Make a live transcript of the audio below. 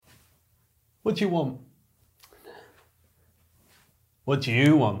What do you want? What do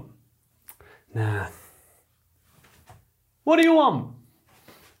you want? Nah. What do you want?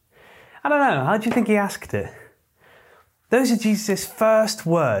 I don't know. How do you think he asked it? Those are Jesus' first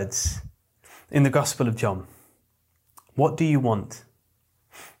words in the Gospel of John. What do you want?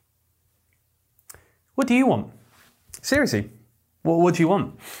 What do you want? Seriously, what do you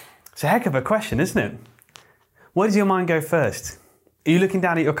want? It's a heck of a question, isn't it? Where does your mind go first? Are you looking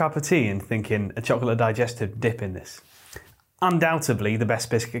down at your cup of tea and thinking a chocolate digestive dip in this? Undoubtedly the best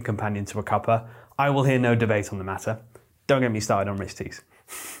biscuit companion to a cuppa. I will hear no debate on the matter. Don't get me started on rich teas.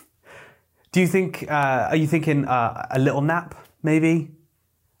 Do you think, are you thinking a little nap, maybe?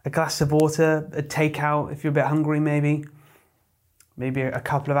 A glass of water, a takeout if you're a bit hungry, maybe? Maybe a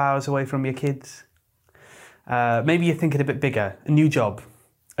couple of hours away from your kids? Maybe you're thinking a bit bigger, a new job,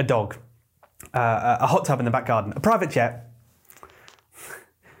 a dog, a hot tub in the back garden, a private jet.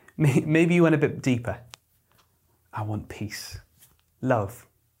 Maybe you went a bit deeper. I want peace, love.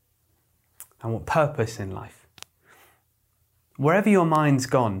 I want purpose in life. Wherever your mind's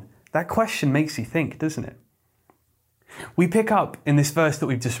gone, that question makes you think, doesn't it? We pick up in this verse that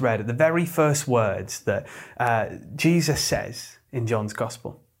we've just read at the very first words that Jesus says in John's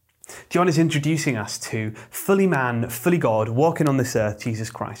Gospel. John is introducing us to fully man, fully God, walking on this earth, Jesus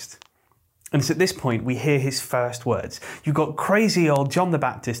Christ. And it's at this point we hear his first words. You've got crazy old John the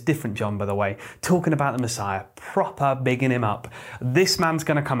Baptist, different John by the way, talking about the Messiah, proper bigging him up. This man's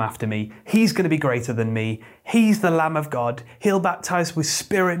going to come after me. He's going to be greater than me. He's the Lamb of God. He'll baptize with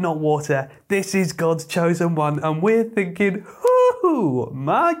spirit, not water. This is God's chosen one. And we're thinking, ooh,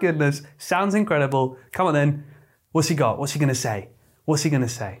 my goodness, sounds incredible. Come on then. What's he got? What's he going to say? What's he going to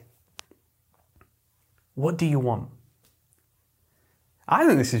say? What do you want? I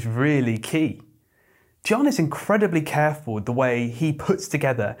think this is really key. John is incredibly careful with the way he puts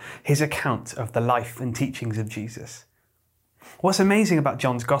together his account of the life and teachings of Jesus. What's amazing about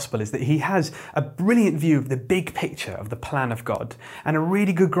John's Gospel is that he has a brilliant view of the big picture of the plan of God and a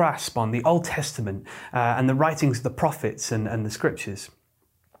really good grasp on the Old Testament and the writings of the prophets and the scriptures.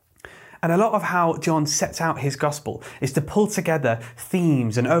 And a lot of how John sets out his gospel is to pull together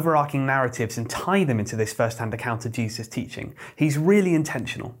themes and overarching narratives and tie them into this first-hand account of Jesus' teaching. He's really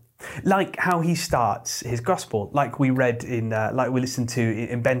intentional. Like how he starts his gospel, like we read like we listened to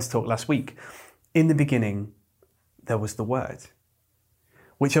in Ben's talk last week. In the beginning, there was the Word,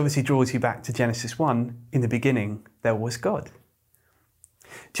 which obviously draws you back to Genesis 1. In the beginning, there was God.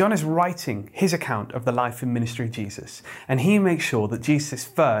 John is writing his account of the life and ministry of Jesus, and he makes sure that Jesus'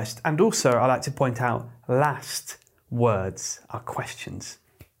 first, and also, I like to point out, last words are questions.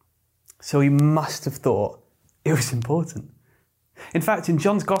 So he must have thought it was important. In fact, in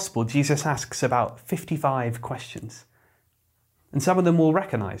John's Gospel, Jesus asks about 55 questions, and some of them we'll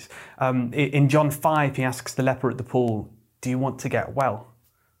recognise. In John 5, he asks the leper at the pool, "Do you want to get well?"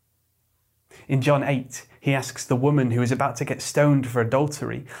 In John 8, he asks the woman who is about to get stoned for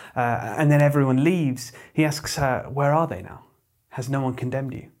adultery, and then everyone leaves. He asks her, "Where are they now? Has no one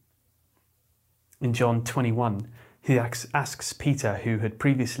condemned you?" In John 21, he asks Peter, who had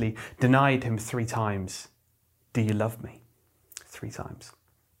previously denied him 3 times, "Do you love me?" 3 times.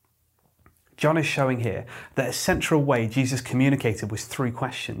 John is showing here that a central way Jesus communicated was through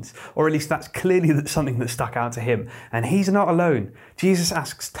questions, or at least that's clearly something that stuck out to him. And he's not alone. Jesus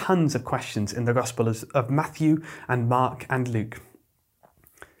asks tons of questions in the Gospels of Matthew and Mark and Luke.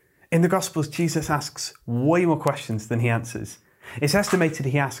 In the Gospels, Jesus asks way more questions than he answers. It's estimated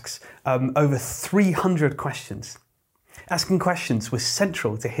he asks over 300 questions. Asking questions was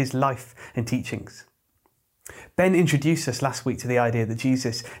central to his life and teachings. Ben introduced us last week to the idea that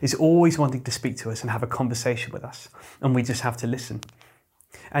Jesus is always wanting to speak to us and have a conversation with us, and we just have to listen.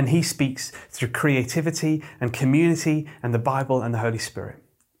 And he speaks through creativity and community and the Bible and the Holy Spirit.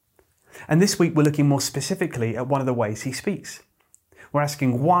 And this week we're looking more specifically at one of the ways he speaks. We're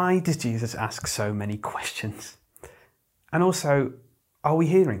asking, why does Jesus ask so many questions? And also, are we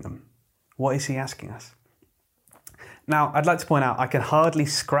hearing them? What is he asking us? Now, I'd like to point out I can hardly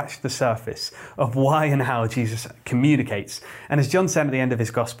scratch the surface of why and how Jesus communicates. And as John said at the end of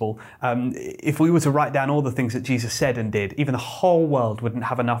his gospel, if we were to write down all the things that Jesus said and did, even the whole world wouldn't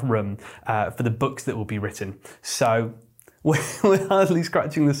have enough room for the books that will be written. So we're hardly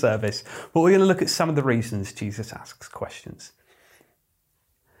scratching the surface, but we're going to look at some of the reasons Jesus asks questions.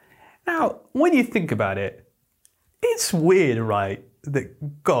 Now, when you think about it, it's weird, right,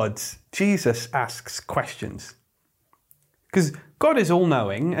 that Jesus asks questions. Because God is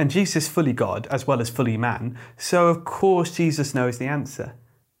all-knowing, and Jesus is fully God as well as fully man, so of course Jesus knows the answer.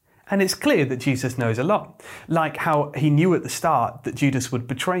 And it's clear that Jesus knows a lot, like how he knew at the start that Judas would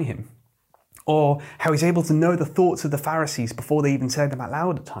betray him. Or how he's able to know the thoughts of the Pharisees before they even say them out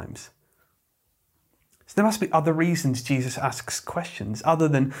loud at times. So there must be other reasons Jesus asks questions other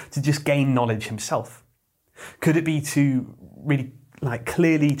than to just gain knowledge himself. Could it be to really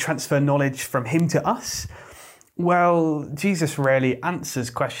clearly transfer knowledge from him to us? Well, Jesus rarely answers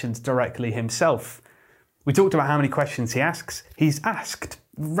questions directly himself. We talked about how many questions he asks. He's asked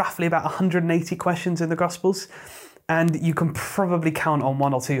roughly about 180 questions in the Gospels, and you can probably count on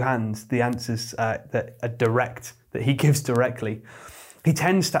one or two hands the answers that are direct, that he gives directly. He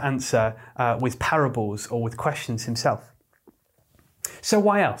tends to answer with parables or with questions himself. So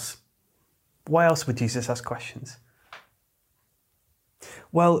why else? Why else would Jesus ask questions?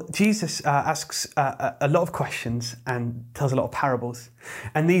 Well, Jesus asks a lot of questions and tells a lot of parables.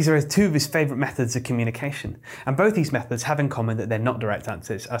 And these are two of his favourite methods of communication. And both these methods have in common that they're not direct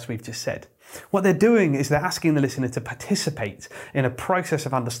answers, as we've just said. What they're doing is they're asking the listener to participate in a process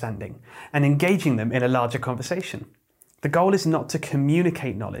of understanding and engaging them in a larger conversation. The goal is not to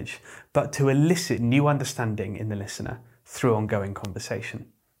communicate knowledge, but to elicit new understanding in the listener through ongoing conversation.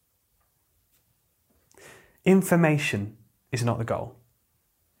 Information is not the goal.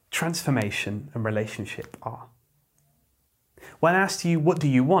 Transformation and relationship are. When I asked you, what do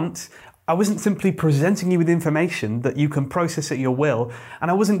you want? I wasn't simply presenting you with information that you can process at your will,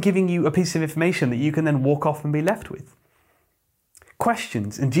 and I wasn't giving you a piece of information that you can then walk off and be left with.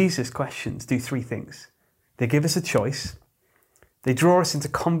 Questions, and Jesus' questions, do three things. They give us a choice, they draw us into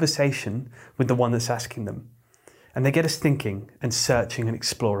conversation with the one that's asking them, and they get us thinking and searching and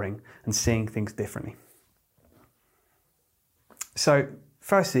exploring and seeing things differently. So,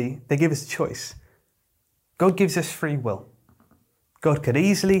 firstly, they give us a choice. God gives us free will. God could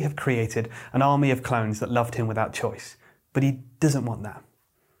easily have created an army of clones that loved him without choice, but he doesn't want that.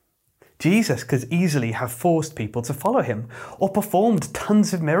 Jesus could easily have forced people to follow him, or performed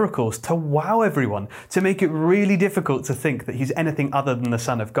tons of miracles to wow everyone, to make it really difficult to think that he's anything other than the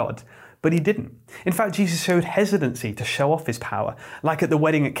Son of God. But he didn't. In fact, Jesus showed hesitancy to show off his power, like at the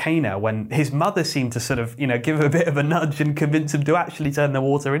wedding at Cana, when his mother seemed to sort of, give him a bit of a nudge and convince him to actually turn the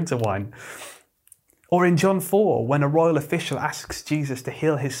water into wine. Or in John 4, when a royal official asks Jesus to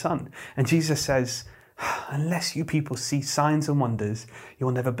heal his son, and Jesus says, "Unless you people see signs and wonders,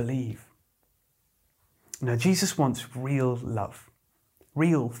 you'll never believe." Now, Jesus wants real love,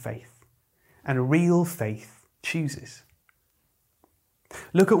 real faith, and real faith chooses.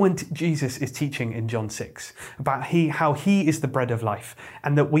 Look at when Jesus is teaching in John 6 about how he is the bread of life,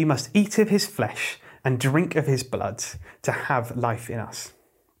 and that we must eat of his flesh and drink of his blood to have life in us.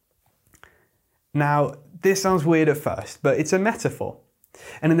 Now, this sounds weird at first, but it's a metaphor.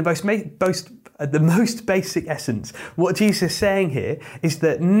 And in the most basic essence, what Jesus is saying here is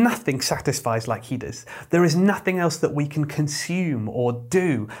that nothing satisfies like he does. There is nothing else that we can consume or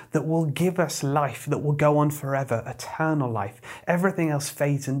do that will give us life, that will go on forever, eternal life. Everything else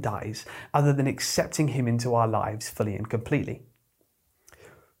fades and dies, other than accepting him into our lives fully and completely.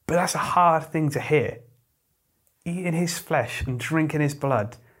 But that's a hard thing to hear. Eating his flesh and drinking his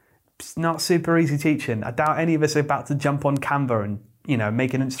blood. It's not super easy teaching. I doubt any of us are about to jump on Canva and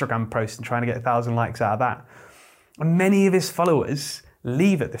make an Instagram post and trying to get 1,000 likes out of that. And many of his followers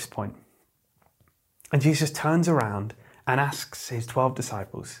leave at this point. And Jesus turns around and asks his 12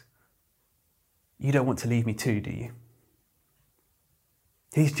 disciples, "You don't want to leave me too, do you?"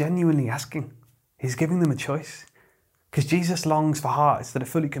 He's genuinely asking. He's giving them a choice. Because Jesus longs for hearts that are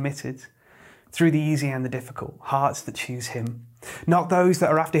fully committed through the easy and the difficult, hearts that choose him. Not those that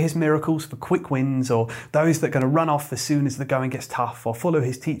are after his miracles for quick wins, or those that are going to run off as soon as the going gets tough, or follow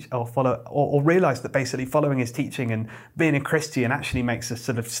his or realize that basically following his teaching and being a Christian actually makes us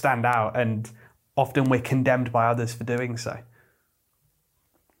sort of stand out, and often we're condemned by others for doing so.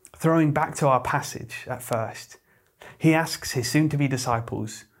 Throwing back to our passage at first, he asks his soon-to-be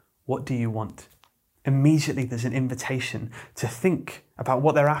disciples, "What do you want?" Immediately there's an invitation to think about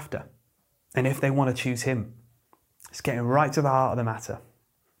what they're after, and if they want to choose him. It's getting right to the heart of the matter.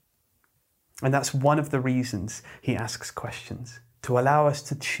 And that's one of the reasons he asks questions, to allow us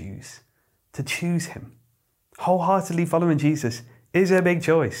to choose him. Wholeheartedly following Jesus is a big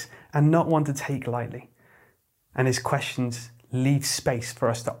choice and not one to take lightly. And his questions leave space for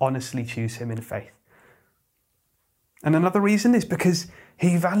us to honestly choose him in faith. And another reason is because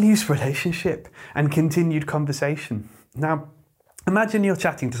he values relationship and continued conversation. Now, imagine you're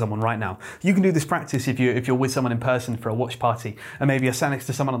chatting to someone right now. You can do this practice if you're with someone in person for a watch party, and maybe you're sat next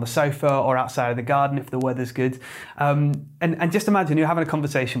to someone on the sofa or outside of the garden if the weather's good. And just imagine you're having a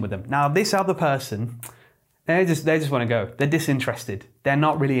conversation with them. Now, this other person, they just want to go. They're disinterested. They're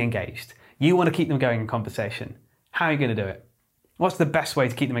not really engaged. You want to keep them going in conversation. How are you going to do it? What's the best way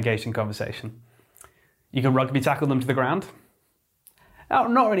to keep them engaged in conversation? You can rugby tackle them to the ground. Oh,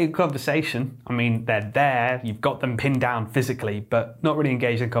 not really a conversation. I mean, they're there, you've got them pinned down physically, but not really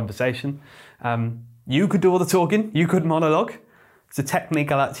engaged in conversation. You could do all the talking, you could monologue. It's a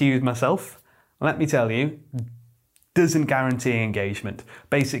technique I like to use myself. Let me tell you, doesn't guarantee engagement.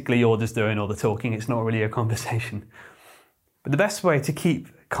 Basically, you're just doing all the talking, it's not really a conversation. But the best way to keep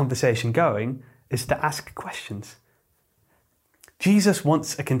conversation going is to ask questions. Jesus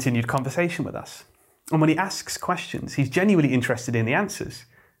wants a continued conversation with us. And when he asks questions, he's genuinely interested in the answers.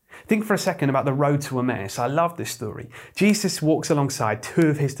 Think for a second about the road to Emmaus. I love this story. Jesus walks alongside two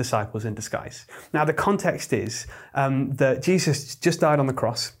of his disciples in disguise. Now, the context is that Jesus just died on the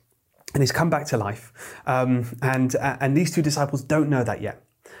cross and he's come back to life. And these two disciples don't know that yet.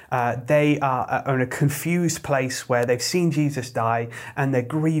 They are in a confused place where they've seen Jesus die and they're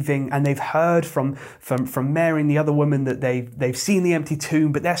grieving, and they've heard from Mary and the other woman that they've seen the empty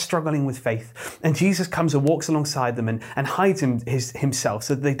tomb, but they're struggling with faith. And Jesus comes and walks alongside them and hides himself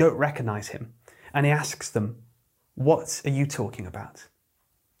so that they don't recognize him. And he asks them, "What are you talking about?"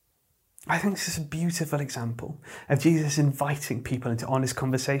 I think this is a beautiful example of Jesus inviting people into honest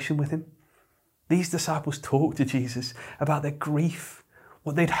conversation with him. These disciples talked to Jesus about their grief,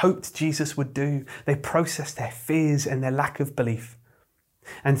 what they'd hoped Jesus would do. They processed their fears and their lack of belief.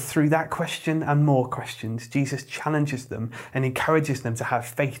 And through that question and more questions, Jesus challenges them and encourages them to have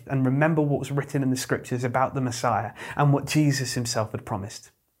faith and remember what was written in the scriptures about the Messiah and what Jesus himself had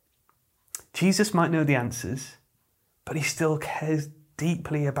promised. Jesus might know the answers, but he still cares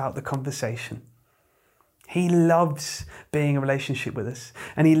deeply about the conversation. He loves being in a relationship with us,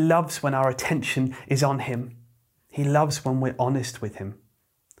 and he loves when our attention is on him. He loves when we're honest with him.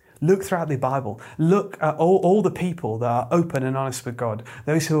 Look throughout the Bible. Look at all the people that are open and honest with God.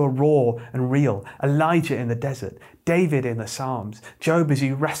 Those who are raw and real. Elijah in the desert. David in the Psalms. Job as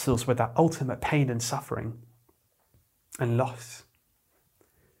he wrestles with that ultimate pain and suffering and loss.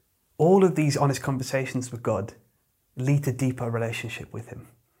 All of these honest conversations with God lead to deeper relationship with him.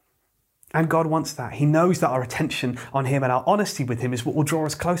 And God wants that. He knows that our attention on him and our honesty with him is what will draw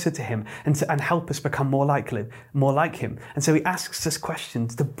us closer to him and help us become more like him. And so he asks us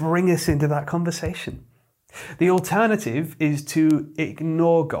questions to bring us into that conversation. The alternative is to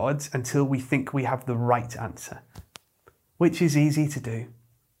ignore God until we think we have the right answer, which is easy to do.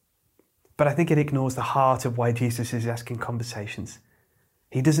 But I think it ignores the heart of why Jesus is asking conversations.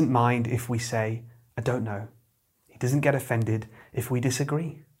 He doesn't mind if we say, "I don't know." He doesn't get offended if we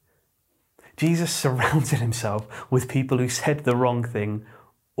disagree. Jesus surrounded himself with people who said the wrong thing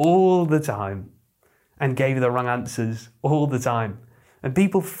all the time and gave the wrong answers all the time. And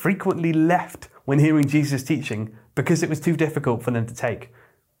people frequently left when hearing Jesus' teaching because it was too difficult for them to take.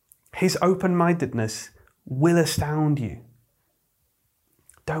 His open-mindedness will astound you.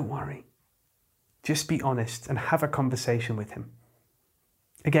 Don't worry. Just be honest and have a conversation with him.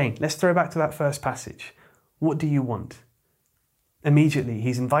 Again, let's throw back to that first passage. What do you want? Immediately,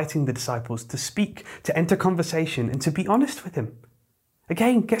 he's inviting the disciples to speak, to enter conversation, and to be honest with him.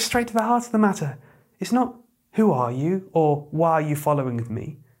 Again, get straight to the heart of the matter. It's not, "Who are you?" or "Why are you following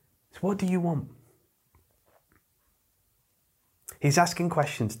me?" It's, "What do you want?" He's asking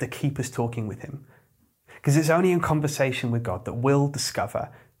questions to keep us talking with him, because it's only in conversation with God that we'll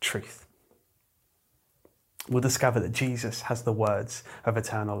discover truth. We'll discover that Jesus has the words of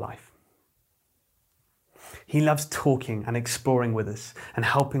eternal life. He loves talking and exploring with us and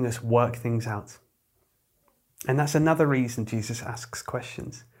helping us work things out. And that's another reason Jesus asks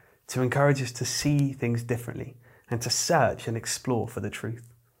questions, to encourage us to see things differently and to search and explore for the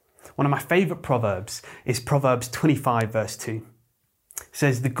truth. One of my favourite proverbs is Proverbs 25 verse 2. It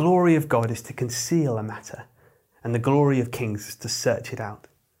says, "The glory of God is to conceal a matter, and the glory of kings is to search it out."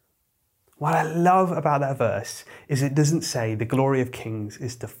 What I love about that verse is it doesn't say the glory of kings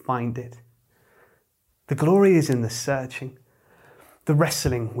is to find it. The glory is in the searching, the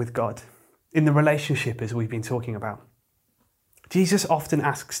wrestling with God, in the relationship as we've been talking about. Jesus often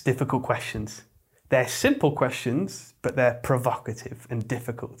asks difficult questions. They're simple questions, but they're provocative and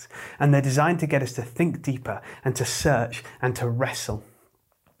difficult. And they're designed to get us to think deeper and to search and to wrestle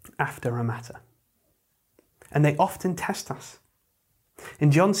after a matter. And they often test us.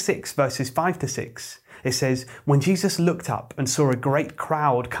 In John 6, verses 5 to 6, it says, "When Jesus looked up and saw a great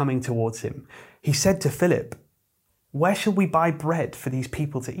crowd coming towards him, he said to Philip, 'Where shall we buy bread for these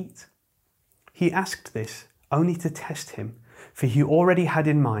people to eat?' He asked this only to test him, for he already had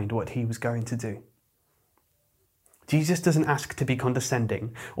in mind what he was going to do." Jesus doesn't ask to be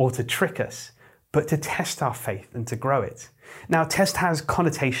condescending or to trick us, but to test our faith and to grow it. Now, test has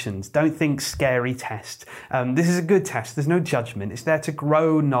connotations. Don't think scary test. This is a good test. There's no judgment. It's there to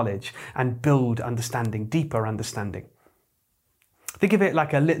grow knowledge and build understanding, deeper understanding. Think of it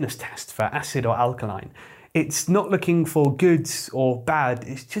like a litmus test for acid or alkaline. It's not looking for good or bad.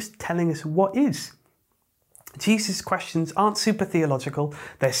 It's just telling us what is. Jesus' questions aren't super theological,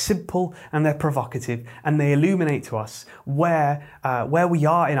 they're simple and they're provocative, and they illuminate to us where we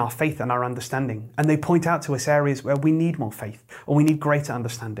are in our faith and our understanding, and they point out to us areas where we need more faith or we need greater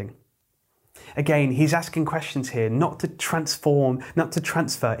understanding. Again, he's asking questions here not to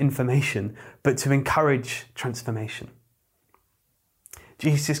transfer information, but to encourage transformation.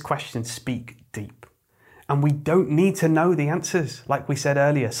 Jesus' questions speak deep. And we don't need to know the answers, like we said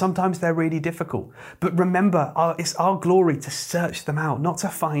earlier. Sometimes they're really difficult. But remember, it's our glory to search them out, not to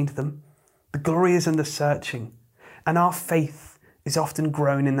find them. The glory is in the searching. And our faith is often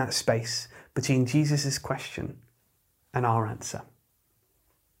grown in that space between Jesus' question and our answer.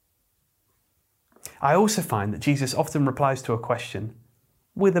 I also find that Jesus often replies to a question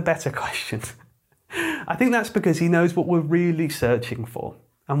with a better question. I think that's because he knows what we're really searching for,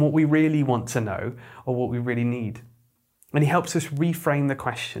 and what we really want to know, or what we really need. And he helps us reframe the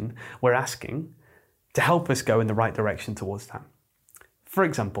question we're asking to help us go in the right direction towards that. For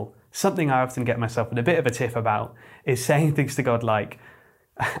example, something I often get myself in a bit of a tiff about is saying things to God like,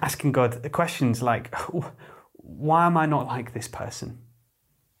 asking God questions like, why am I not like this person?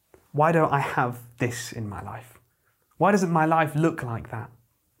 Why don't I have this in my life? Why doesn't my life look like that?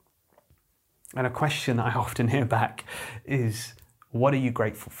 And a question I often hear back is, what are you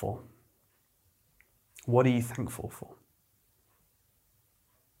grateful for? What are you thankful for?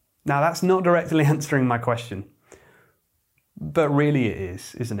 Now, that's not directly answering my question, but really it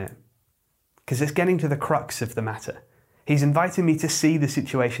is, isn't it? Because it's getting to the crux of the matter. He's inviting me to see the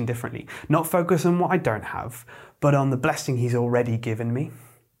situation differently, not focus on what I don't have, but on the blessing he's already given me.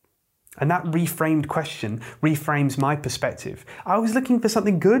 And that reframed question reframes my perspective. I was looking for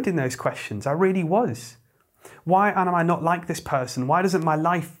something good in those questions. I really was. Why am I not like this person? Why doesn't my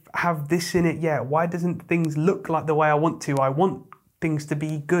life have this in it yet? Why doesn't things look like the way I want to? I want things to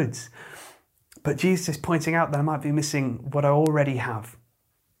be good. But Jesus is pointing out that I might be missing what I already have.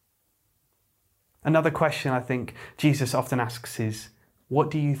 Another question I think Jesus often asks is, what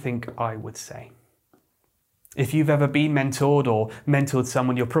do you think I would say? If you've ever been mentored or mentored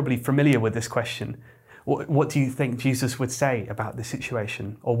someone, you're probably familiar with this question. What do you think Jesus would say about the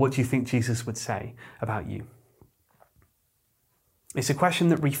situation? Or what do you think Jesus would say about you? It's a question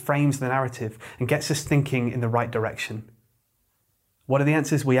that reframes the narrative and gets us thinking in the right direction. What are the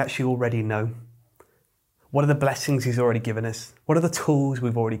answers we actually already know? What are the blessings he's already given us? What are the tools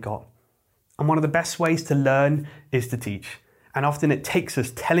we've already got? And one of the best ways to learn is to teach. And often it takes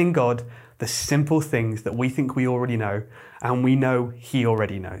us telling God the simple things that we think we already know, and we know he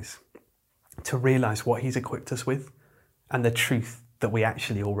already knows, to realize what he's equipped us with and the truth that we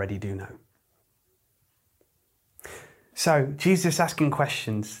actually already do know. So Jesus asking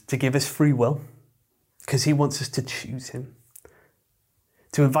questions to give us free will, because he wants us to choose him,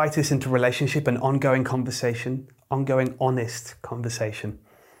 to invite us into relationship and ongoing conversation, ongoing honest conversation,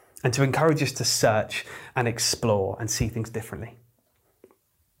 and to encourage us to search and explore and see things differently.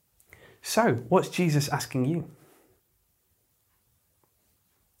 So, what's Jesus asking you?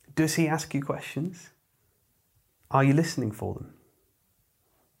 Does he ask you questions? Are you listening for them?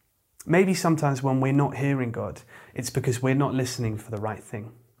 Maybe sometimes when we're not hearing God, it's because we're not listening for the right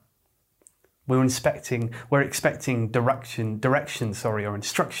thing. We're expecting directions or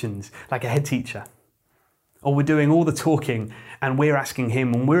instructions like a head teacher. Or we're doing all the talking and we're asking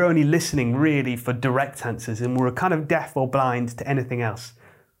him, and we're only listening really for direct answers, and we're kind of deaf or blind to anything else.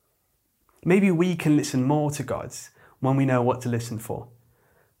 Maybe we can listen more to God when we know what to listen for,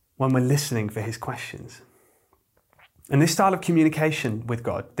 when we're listening for his questions. And this style of communication with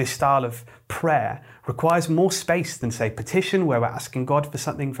God, this style of prayer, requires more space than, say, petition, where we're asking God for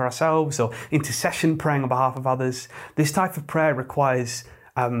something for ourselves, or intercession, praying on behalf of others. This type of prayer requires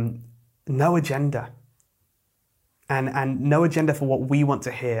no agenda, and no agenda for what we want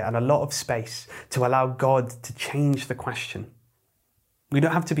to hear, and a lot of space to allow God to change the question. We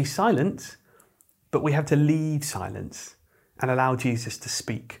don't have to be silent, but we have to leave silence and allow Jesus to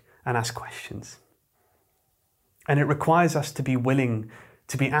speak and ask questions. And it requires us to be willing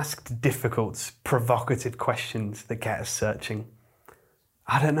to be asked difficult, provocative questions that get us searching.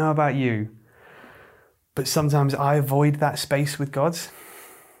 I don't know about you, but sometimes I avoid that space with God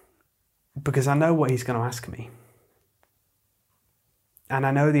because I know what he's going to ask me. And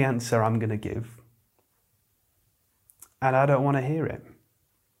I know the answer I'm going to give. And I don't want to hear it.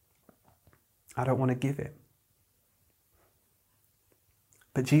 I don't want to give it.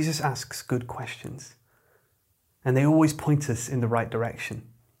 But Jesus asks good questions, and they always point us in the right direction,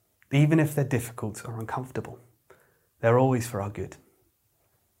 even if they're difficult or uncomfortable. They're always for our good.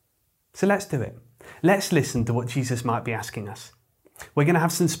 So let's do it. Let's listen to what Jesus might be asking us. We're going to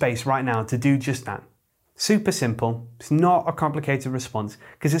have some space right now to do just that. Super simple. It's not a complicated response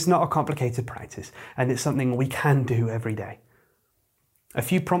because it's not a complicated practice, and it's something we can do every day. A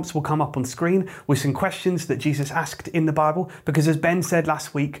few prompts will come up on screen with some questions that Jesus asked in the Bible, because as Ben said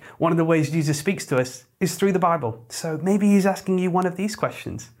last week, one of the ways Jesus speaks to us is through the Bible. So maybe he's asking you one of these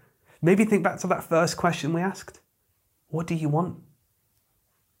questions. Maybe think back to that first question we asked. What do you want?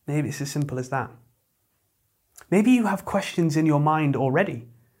 Maybe it's as simple as that. Maybe you have questions in your mind already.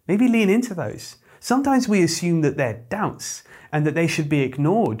 Maybe lean into those. Sometimes we assume that they're doubts and that they should be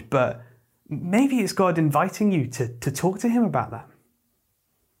ignored, but maybe it's God inviting you to talk to him about that.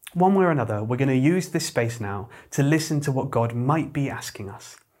 One way or another, we're going to use this space now to listen to what God might be asking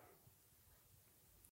us.